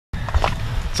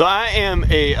So I am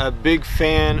a big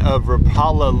fan of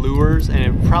Rapala lures, and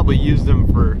I've probably used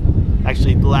them for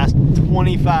actually the last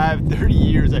 25, 30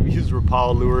 years. I've used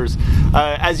Rapala lures.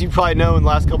 As you probably know, in the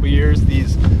last couple of years,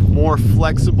 these more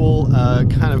flexible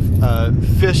kind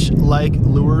of fish-like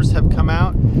lures have come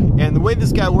out. And the way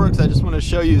this guy works, I just want to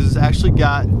show you, is it's actually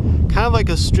got kind of like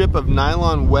a strip of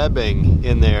nylon webbing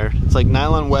in there. It's like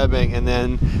nylon webbing, and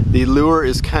then the lure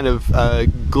is kind of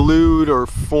glued or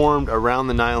formed around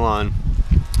the nylon.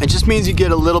 It just means you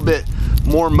get a little bit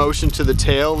more motion to the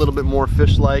tail, a little bit more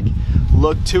fish-like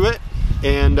look to it,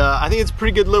 and I think it's a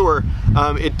pretty good lure.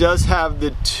 It does have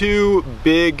the two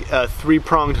big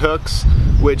three-pronged hooks,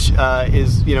 which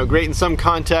is great in some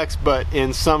contexts, but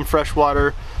in some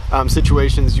freshwater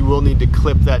situations you will need to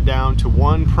clip that down to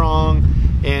one prong,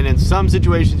 and in some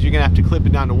situations you're gonna have to clip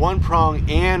it down to one prong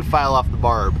and file off the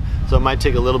barb. So it might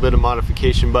take a little bit of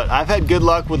modification, but I've had good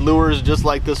luck with lures just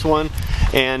like this one,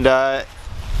 and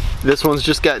this one's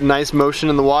just got nice motion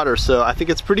in the water, so I think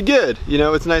it's pretty good.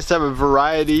 It's nice to have a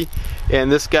variety,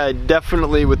 and this guy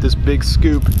definitely, with this big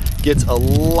scoop, gets a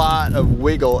lot of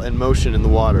wiggle and motion in the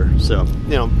water. So,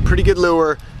 pretty good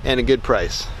lure and a good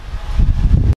price.